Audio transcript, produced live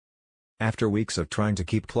After weeks of trying to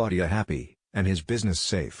keep Claudia happy, and his business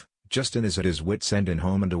safe, Justin is at his wits' end in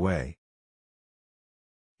home and away.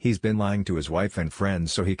 He's been lying to his wife and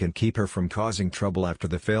friends so he can keep her from causing trouble after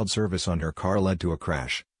the failed service on her car led to a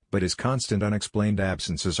crash, but his constant unexplained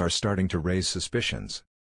absences are starting to raise suspicions.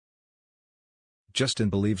 Justin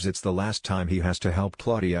believes it's the last time he has to help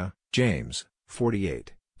Claudia. James,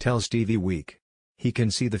 48, tells TV Week. He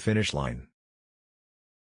can see the finish line.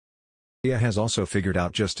 Leah has also figured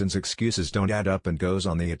out Justin's excuses don't add up and goes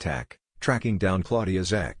on the attack, tracking down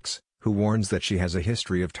Claudia's ex, who warns that she has a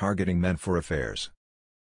history of targeting men for affairs.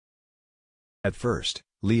 At first,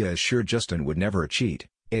 Leah is sure Justin would never cheat,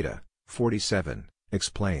 Ada, 47,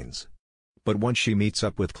 explains. But once she meets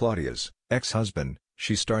up with Claudia's ex-husband,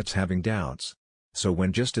 she starts having doubts. So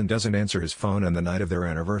when Justin doesn't answer his phone and the night of their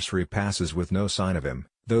anniversary passes with no sign of him,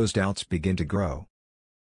 those doubts begin to grow.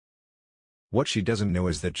 What she doesn't know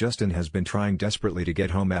is that Justin has been trying desperately to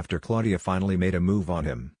get home after Claudia finally made a move on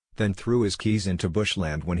him, then threw his keys into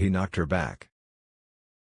bushland when he knocked her back.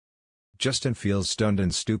 Justin feels stunned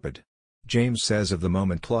and stupid. James says of the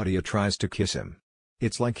moment Claudia tries to kiss him,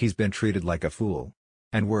 it's like he's been treated like a fool.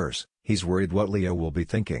 And worse, he's worried what Leah will be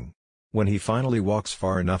thinking. When he finally walks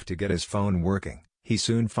far enough to get his phone working, he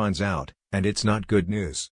soon finds out, and it's not good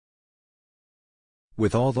news.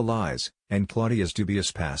 With all the lies, and Claudia's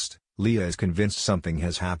dubious past, Leah is convinced something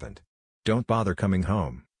has happened. Don't bother coming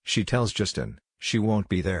home, she tells Justin, she won't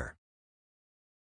be there.